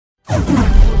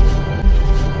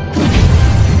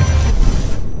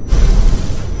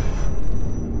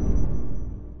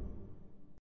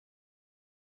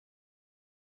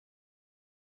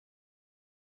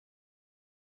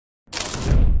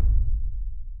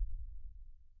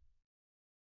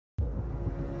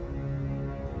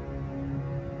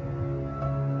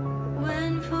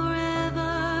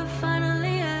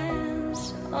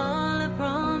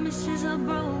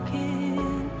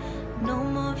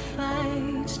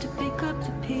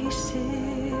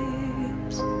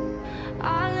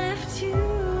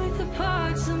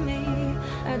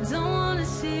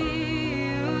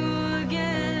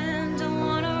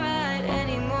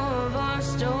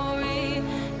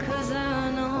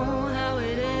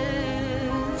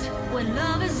When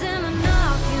love isn't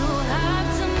enough, you have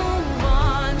to move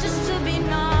on just to be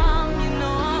numb. You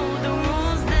know the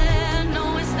rules there.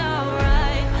 No, it's not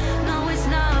right. No, it's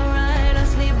not right. I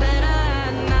sleep better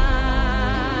at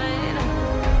night.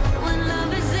 When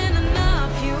love isn't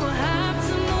enough, you have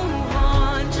to move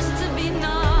on just to be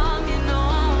numb. You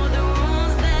know the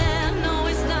rules there. No,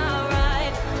 it's not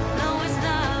right. No, it's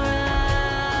not right.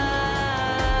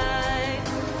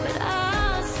 But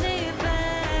I'll sleep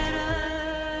better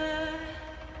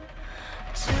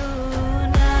tonight.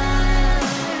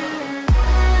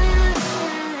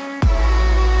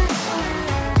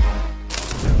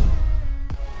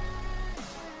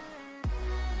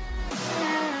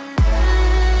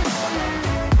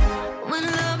 When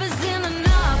love isn't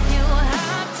enough, you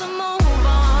have to move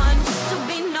on just to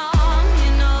be numb.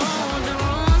 You know the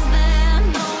rules there.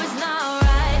 No, it's not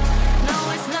right. No,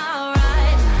 it's not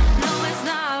right. No, it's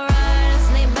not right. I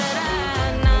sleep better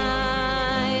at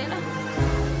night.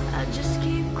 I just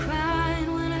keep crying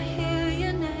when I hear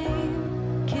your name.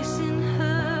 Kissing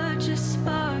her just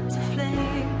sparked a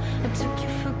flame. I took you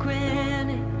for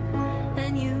granted,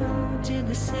 and you did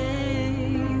the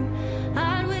same.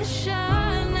 I wish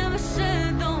I never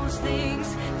said those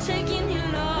things. Taking your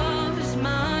love is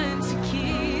mine to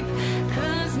keep.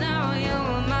 'Cause now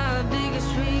you're my biggest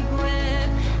regret,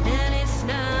 and it's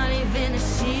not even a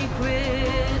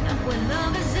secret. When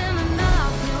love isn't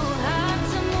enough, you have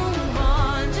to move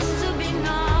on just to be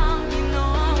numb. You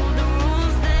know the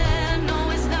rules there. No,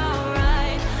 it's not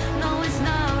right. No, it's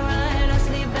not right. I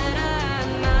sleep better at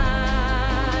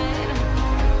night.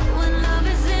 When love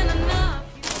isn't enough,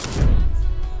 you have to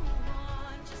move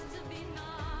on just to be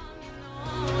numb. You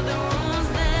know the rules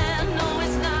there. No,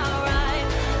 it's not right.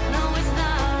 No, it's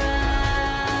not right.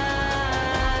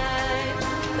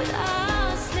 But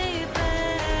I'll sleep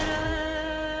better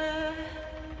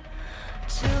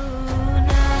tonight.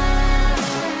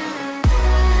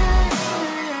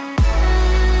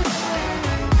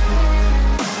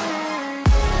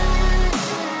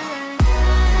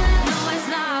 No, it's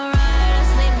not right. I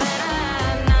sleep better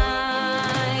at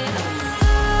night.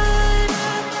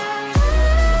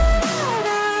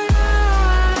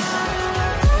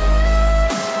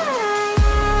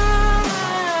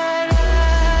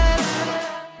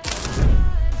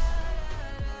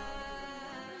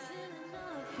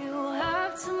 You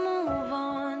have to move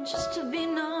on just to be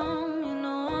numb. You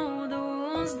know the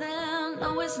rules then.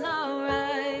 No, it's not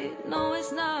right. No,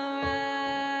 it's not right.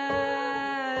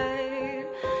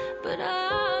 But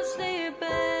I'll sleep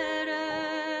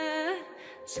better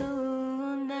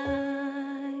tonight.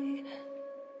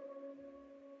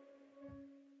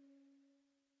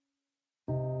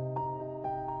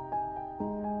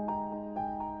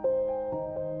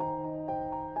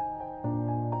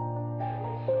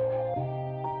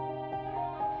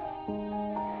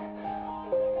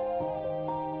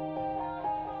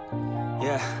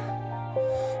 Yeah.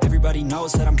 Everybody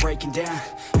knows that I'm breaking down.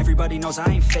 Everybody knows I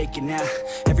ain't faking now.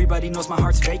 Everybody knows my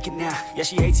heart's vacant now. Yeah,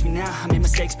 she hates me now, I made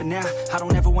mistakes, but now I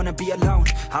don't ever wanna be alone.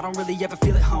 I don't really ever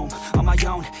feel at home. On my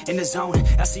own, in the zone,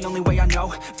 that's the only way I know.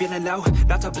 Feeling low,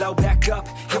 about to blow back up.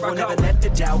 I won't ever let the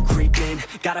doubt creep in.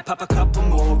 Gotta pop a couple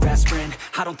more aspirin.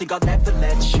 I don't think I'll ever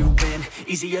let you in.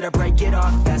 Easier to break it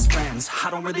off best friends. I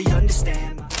don't really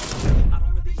understand. I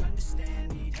don't really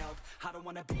understand, need help. I don't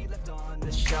wanna be left on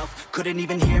the shelf. Couldn't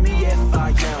even hear me if I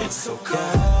yelled. It's so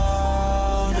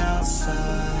cold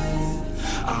outside.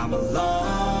 I'm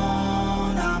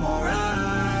alone, I'm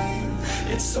alright.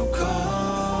 It's so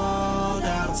cold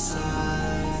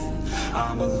outside.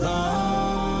 I'm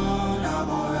alone, I'm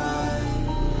alright.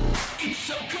 It's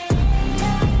so cold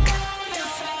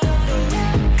outside.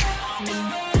 I'm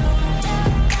alone.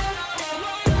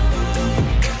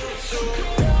 It's so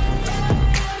cold outside.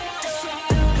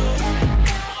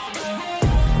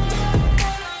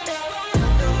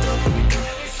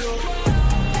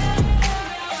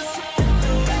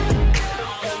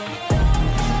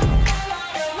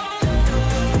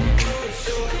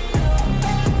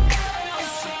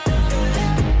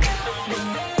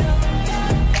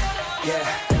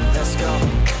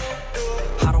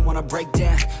 Break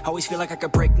down, always feel like I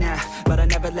could break now, but I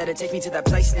never let it take me to that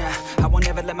place now. I won't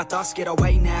ever let my thoughts get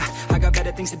away now. I got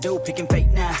better things to do, picking fate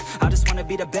now. I just wanna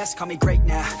be the best, call me great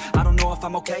now. I don't know if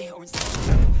I'm okay or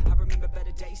I remember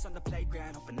better days on the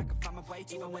playground, hoping I can find my way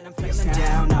even when I'm feeling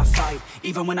down. I fight,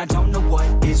 even when I don't know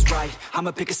what is right.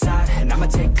 I'ma pick a side and I'ma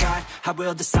take pride. I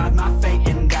will decide my fate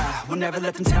and I will never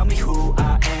let them tell me who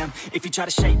I am. If you try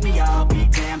to shake me, I'll be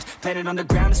damned. Planet on the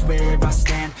ground is where I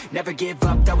stand. Never give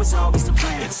up, that was always the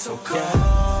plan. It's so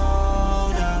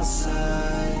cold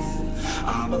outside.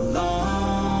 I'm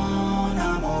alone,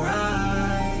 I'm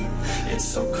alright. It's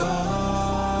so cold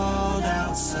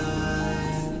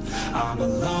I'm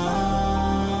alone.